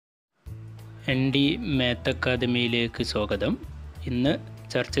ND math അക്കാദമിയിലേക്ക് സ്വാഗതം. ഇന്ന്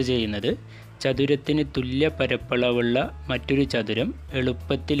ചർച്ച ചെയ്യുന്നത് ചതുരത്തിന് തുല്യ പരപ്പളവുള്ള മറ്റൊരു ചതുരം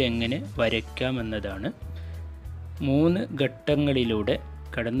എളുപ്പത്തിൽ എങ്ങനെ വരയ്ക്കാമെന്നതാണ്. 3 ഘട്ടങ്ങളിലൂടെ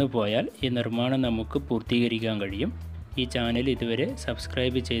കടന്നുപോയാൽ ഈ നിർമ്മാണം നമുക്ക് പൂർത്തീകരിക്കാൻ കഴിയും. ഈ ചാനൽ ഇതുവരെ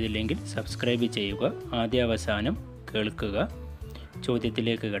സബ്സ്ക്രൈബ് ചെയ്തില്ലെങ്കിൽ സബ്സ്ക്രൈബ് ചെയ്യുക. ആദ്യാവസാനം കേൾക്കുക.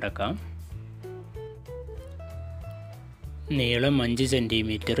 ചോദ്യത്തിലേക്ക് കടക്കാം. നീളം 5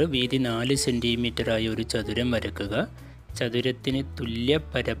 സെൻറ്റിമീറ്റർ, വീതി 4 സെൻറ്റിമീറ്ററായി ഒരു ചതുരം വരയ്ക്കുക. ചതുരത്തിന് തുല്യ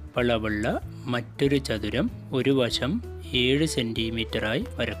പരപ്പളവുള്ള മറ്റൊരു ചതുരം ഒരു വശം 7 സെൻറ്റിമീറ്ററായി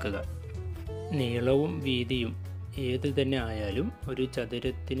വരയ്ക്കുക. നീളവും വീതിയും ഏതു തന്നെ ആയാലും ഒരു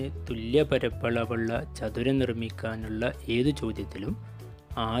ചതുരത്തിന് തുല്യ പരപ്പളവുള്ള ചതുരം നിർമ്മിക്കാനുള്ള ഏതു ചോദ്യത്തിലും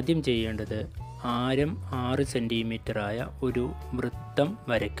ആദ്യം ചെയ്യേണ്ടത് ആരം 6 സെൻറ്റിമീറ്ററായ ഒരു വൃത്തം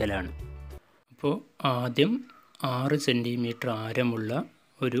വരയ്ക്കലാണ്. അപ്പോൾ ആദ്യം 6 സെൻറ്റിമീറ്റർ ആരമുള്ള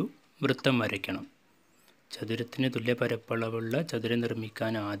ഒരു വൃത്തം വരയ്ക്കണം. ചതുരത്തിന് തുല്യ പരപ്പളവുള്ള ചതുരം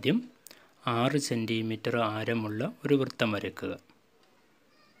നിർമ്മിക്കാൻ ആദ്യം 6 സെൻറ്റിമീറ്റർ ആരമുള്ള ഒരു വൃത്തം വരയ്ക്കുക.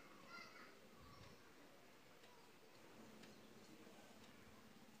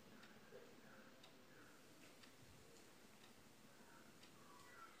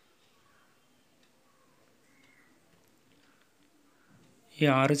 ഈ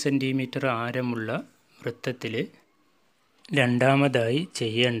 6 സെൻറ്റിമീറ്റർ ആരമുള്ള വൃത്തത്തിൽ രണ്ടാമതായി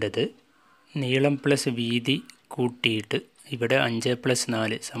ചെയ്യേണ്ടത് നീളം പ്ലസ് വീതി കൂട്ടിയിട്ട് ഇവിടെ 5 +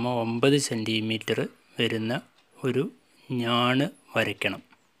 4 = 9 സെൻറ്റിമീറ്റർ വരുന്ന ഒരു ഞാണ് വരയ്ക്കണം.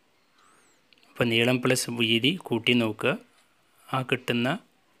 അപ്പോൾ നീളം പ്ലസ് വീതി കൂട്ടി നോക്കുക. ആ കിട്ടുന്ന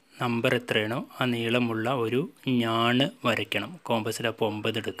നമ്പർ എത്രയാണോ ആ നീളമുള്ള ഒരു ഞാണ് വരയ്ക്കണം. കോമ്പസിൽ അപ്പോൾ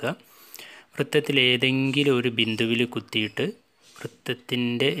 9 എടുക്കുക. വൃത്തത്തിൽ ഏതെങ്കിലും ഒരു ബിന്ദുവിൽ കുത്തിയിട്ട്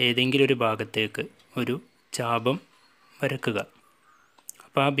വൃത്തത്തിൻ്റെ ഏതെങ്കിലും ഒരു ഭാഗത്തേക്ക് ഒരു ചാപം വരയ്ക്കുക.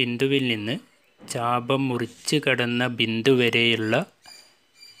 അപ്പോൾ ആ ബിന്ദുവിൽ നിന്ന് ചാപം മുറിച്ച് കടന്ന ബിന്ദു വരെയുള്ള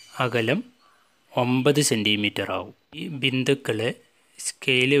അകലം 9 സെൻറ്റിമീറ്റർ ആവും. ഈ ബിന്ദുക്കളെ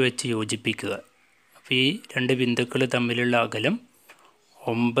സ്കെയിൽ വെച്ച് യോജിപ്പിക്കുക. അപ്പോൾ ഈ 2 ബിന്ദുക്കൾ തമ്മിലുള്ള അകലം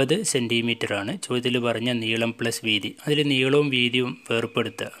 9 സെൻറ്റിമീറ്റർ ആണ്. ചോദ്യത്തിൽ പറഞ്ഞ നീളം പ്ലസ് വീതി. അതിൽ നീളവും വീതിയും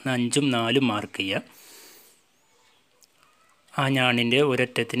വേർപ്പെടുത്തുക. 5ഉം 4ഉം മാർക്ക് ചെയ്യുക. ആ ഞാണിൻ്റെ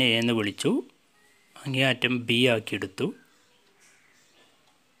ഒരറ്റത്തിന് A എന്ന് വിളിച്ചു, അങ്ങേ അറ്റം B ആക്കിയെടുത്തു.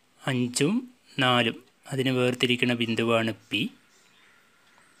 5ഉം 4ഉം അതിന് വേർതിരിക്കുന്ന ബിന്ദുവാണ് P.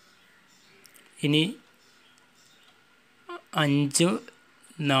 ഇനി 5,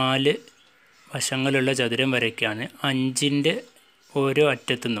 4 വശങ്ങളുള്ള ചതുരം വരയ്ക്കാൻ 5ൻ്റെ ഓരോ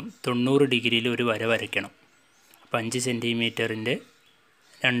അറ്റത്തുനിന്നും 90 ഡിഗ്രിയിൽ ഒരു വര വരയ്ക്കണം. അപ്പോൾ 5 സെൻറ്റിമീറ്ററിൻ്റെ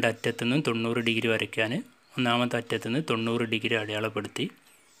 2 അറ്റത്തുനിന്നും 90 ഡിഗ്രി വരയ്ക്കാൻ ഒന്നാമത്തെ അറ്റത്തുനിന്ന് 90 ഡിഗ്രി അടയാളപ്പെടുത്തി.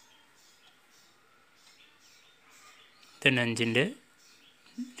 then 5ൻ്റെ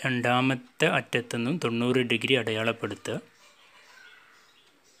രണ്ടാമത്തെ അറ്റത്തുനിന്നും 90 ഡിഗ്രി അടയാളപ്പെടുത്തുക.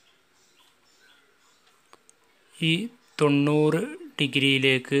 ഈ 90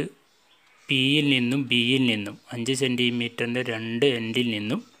 ഡിഗ്രിയിലേക്ക് Pയിൽ നിന്നും Bയിൽ നിന്നും 5 സെൻറ്റിമീറ്ററിൻ്റെ 2 എൻഡിൽ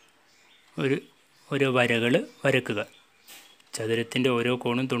നിന്നും ഓരോ വരകൾ വരയ്ക്കുക. ചതുരത്തിൻ്റെ ഓരോ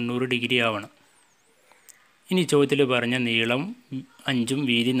കോണും 90 ഡിഗ്രി ആവണം. ഇനി ചോദ്യത്തിൽ പറഞ്ഞ നീളം 5ഉം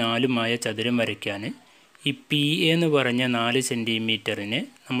വീതി 4ഉമായ ചതുരം വരയ്ക്കാൻ ഈ P എന്ന് പറഞ്ഞ 4 സെൻറ്റിമീറ്ററിനെ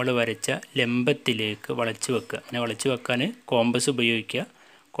നമ്മൾ വരച്ച ലംബത്തിലേക്ക് വളച്ച് വെക്കുക. അങ്ങനെ വളച്ച് വെക്കാൻ കോമ്പസ് ഉപയോഗിക്കുക.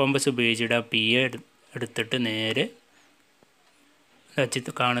 കോമ്പസ് ഉപയോഗിച്ചിട്ട് ആ P എടുത്തിട്ട് നേരെ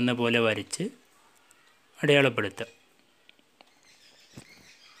കാണുന്ന പോലെ വരച്ച് അടയാളപ്പെടുത്തുക.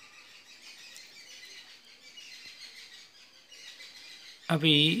 അപ്പോൾ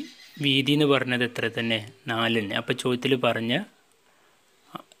ഈ വീതി എന്ന് പറഞ്ഞത് എത്ര തന്നെ? 4 തന്നെ. അപ്പോൾ ചോദ്യത്തിൽ പറഞ്ഞ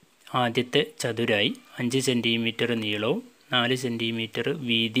ആദ്യത്തെ ചതുരായി 5 സെൻറ്റിമീറ്റർ നീളവും 4 സെൻറ്റിമീറ്റർ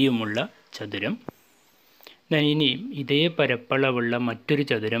വീതിയുമുള്ള ചതുരം. ഇനി ഇതേ പരപ്പളവുള്ള മറ്റൊരു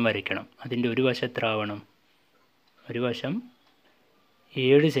ചതുരം വരയ്ക്കണം. അതിൻ്റെ ഒരു വശം എത്ര ആവണം? ഒരു വശം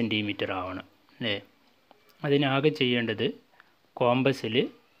 7 സെൻറ്റിമീറ്റർ ആവണം അല്ലേ? അതിനാകെ ചെയ്യേണ്ടത് കോമ്പസിൽ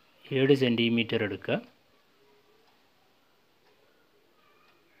 7 സെൻറ്റിമീറ്റർ എടുക്കുക.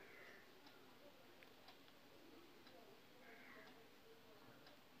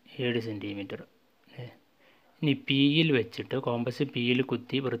 സെൻറ്റിമീറ്റർ. ഇനി Pയിൽ വെച്ചിട്ട് കോമ്പസ് Pയിൽ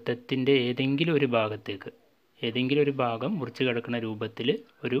കുത്തി വൃത്തത്തിൻ്റെ ഏതെങ്കിലും ഒരു ഭാഗത്തേക്ക് ഏതെങ്കിലും ഒരു ഭാഗം മുറിച്ച് കിടക്കുന്ന രൂപത്തിൽ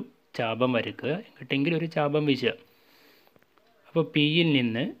ഒരു ചാപം വരയ്ക്കുക. എങ്ങോട്ടെങ്കിലും ഒരു ചാപം വീശുക. അപ്പോൾ Pയിൽ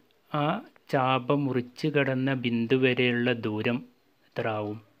നിന്ന് ആ ചാപം മുറിച്ച് കടന്ന ബിന്ദു വരെയുള്ള ദൂരം എത്ര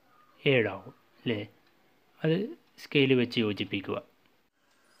ആവും? 7 ആവും അല്ലേ? അത് സ്കെയിൽ വെച്ച് യോജിപ്പിക്കുക.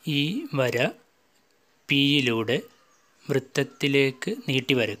 ഈ വര Pയിലൂടെ വൃത്തത്തിലേക്ക്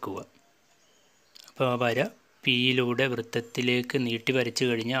നീട്ടി വരയ്ക്കുക. അപ്പോൾ ആ വര പിയിലൂടെ വൃത്തത്തിലേക്ക് നീട്ടി വരച്ചു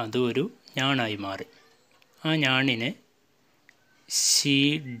കഴിഞ്ഞാൽ അതും ഒരു ഞാണായി മാറി. ആ ഞാണിനെ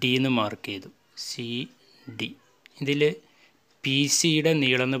CD എന്ന് മാർക്ക് ചെയ്തു. CD. ഇതിൽ PC-യുടെ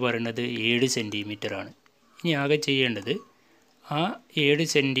നീളം എന്ന് പറയുന്നത് 7 സെൻറ്റിമീറ്ററാണ്. ഇനി ആകെ ചെയ്യേണ്ടത് ആ 7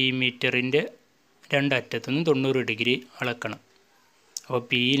 സെൻറ്റിമീറ്ററിൻ്റെ രണ്ടറ്റത്തുനിന്നും 90 ഡിഗ്രി അളക്കണം. അപ്പോൾ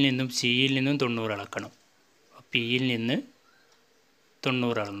Pയിൽ നിന്നും Cയിൽ നിന്നും 90 അളക്കണം. അപ്പോൾ Pയിൽ നിന്ന്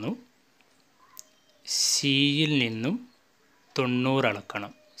 90 അളന്നു, Cയിൽ നിന്നും 90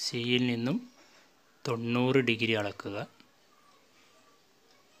 അളക്കണം. Cയിൽ നിന്നും 90 ഡിഗ്രി അളക്കുക.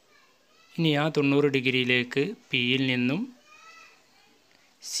 ഇനി ആ 90 ഡിഗ്രിയിലേക്ക് Pയിൽ നിന്നും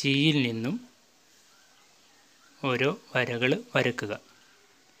Cയിൽ നിന്നും ഓരോ വരകൾ വരക്കുക.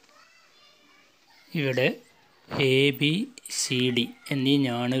 ഇവിടെ ABCD എന്നീ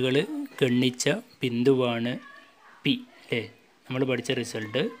ഞാണുകൾ ഗണ്ണിച്ച ബിന്ദുവാണ് P അല്ലേ? നമ്മൾ പഠിച്ച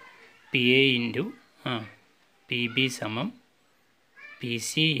റിസൾട്ട് PA ഇൻറ്റു PB സമം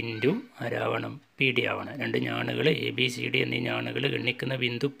PC ഇൻറ്റു ആരാവണം? PD ആവണം. രണ്ട് ഞാണുകൾ ABCD എന്നീ ഞാണുകൾ ഗണ്ണിക്കുന്ന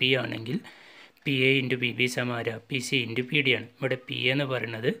ബിന്ദു P ആണെങ്കിൽ PA ഇൻറ്റു PB സമം ആരാ? PC ഇൻറ്റു PD ആണ്. ഇവിടെ PA എന്ന്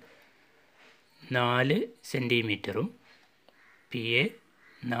പറയുന്നത് 4 സെൻറ്റിമീറ്ററും PA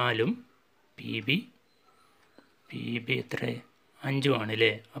 4ഉം PB എത്ര? 5ഉം ആണ്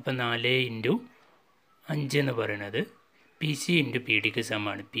അല്ലേ? അപ്പോൾ 4 ഇൻറ്റു 5 എന്ന് പറയുന്നത് PC ഇൻറ്റു PDക്ക്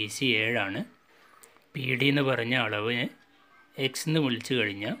സമമാണ്. PC 7ആണ്. PD എന്ന് പറഞ്ഞ അളവിനെ X എന്ന് വിളിച്ചു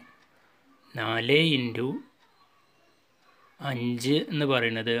കഴിഞ്ഞാൽ 4 ഇൻറ്റു 5 എന്ന്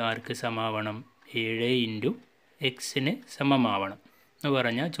പറയുന്നത് ആർക്ക് സമാവണം? 7 ഇൻറ്റു Xന് സമമാവണം. എന്ന്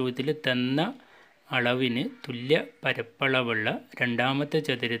പറഞ്ഞാൽ ചോദ്യത്തിൽ തന്ന അളവിന് തുല്യ പരപ്പളവുള്ള രണ്ടാമത്തെ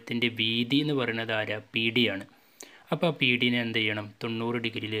ചതുരത്തിൻ്റെ വീതി എന്ന് പറയുന്നത് ആരാ? PD ആണ്. അപ്പോൾ ആ PDനെ എന്ത് ചെയ്യണം? 90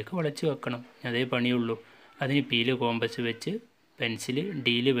 ഡിഗ്രിയിലേക്ക് വളച്ച് വെക്കണം. അതേ പണിയുള്ളൂ. അതിന് Pയിൽ കോമ്പസ് വെച്ച് പെൻസിൽ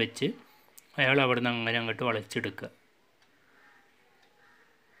Dയിൽ വെച്ച് അയാൾ അവിടെ നിന്ന് അങ്ങനെ അങ്ങോട്ട് വളച്ചെടുക്കുക.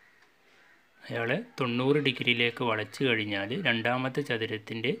 അയാളെ 90 ഡിഗ്രിയിലേക്ക് വളച്ച് കഴിഞ്ഞാൽ രണ്ടാമത്തെ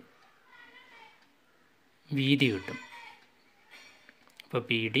ചതുരത്തിൻ്റെ വീതി കിട്ടും. അപ്പോൾ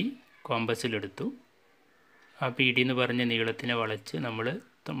PD കോമ്പസിലെടുത്തു. ആ PD എന്ന് പറഞ്ഞ നീളത്തിനെ വളച്ച്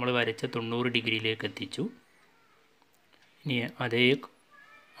നമ്മൾ വരച്ച 90 ഡിഗ്രിയിലേക്ക് എത്തിച്ചു. ഇനി അതേ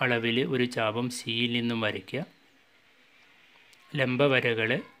അളവിൽ ഒരു ചാപം Cയിൽ നിന്നും വരയ്ക്കുക.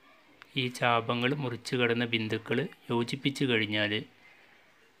 ലംബവരകളെ ഈ ചാപങ്ങൾ മുറിച്ച് കടന്ന ബിന്ദുക്കൾ യോജിപ്പിച്ച് കഴിഞ്ഞാൽ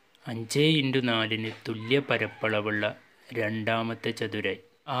 5 ഇൻറ്റു 4ന് തുല്യ പരപ്പളവുള്ള രണ്ടാമത്തെ ചതുരായി.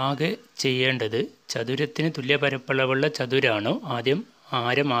 ആകെ ചെയ്യേണ്ടത് ചതുരത്തിന് തുല്യ പരപ്പളവുള്ള ചതുരാണോ ആദ്യം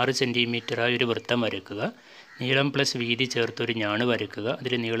ആരം 6 സെൻറ്റിമീറ്ററായി ഒരു വൃത്തം വരയ്ക്കുക. നീളം പ്ലസ് വീതി ചേർത്തൊരു ഞാണ് വരയ്ക്കുക.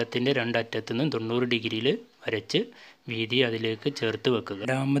 അതിൽ നീളത്തിൻ്റെ രണ്ടറ്റത്തു നിന്നും 90 ഡിഗ്രിയിൽ വരച്ച് വീതി അതിലേക്ക് ചേർത്ത് വെക്കുക.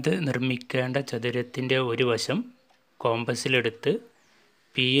 രണ്ടാമത് നിർമ്മിക്കേണ്ട ചതുരത്തിൻ്റെ ഒരു വശം കോമ്പസിലെടുത്ത്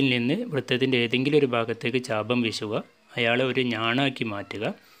Pയിൽ നിന്ന് വൃത്തത്തിൻ്റെ ഏതെങ്കിലും ഒരു ഭാഗത്തേക്ക് ചാപം വീശുക. അയാളെ ഒരു ഞാണാക്കി മാറ്റുക.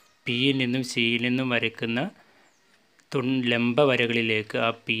 Pയിൽ നിന്നും Cയിൽ നിന്നും വരയ്ക്കുന്ന ലംബ വരകളിലേക്ക് ആ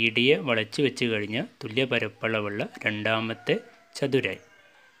PDയെ വളച്ച് വെച്ച് കഴിഞ്ഞാൽ തുല്യ പരപ്പളവുള്ള രണ്ടാമത്തെ ചതുരായി.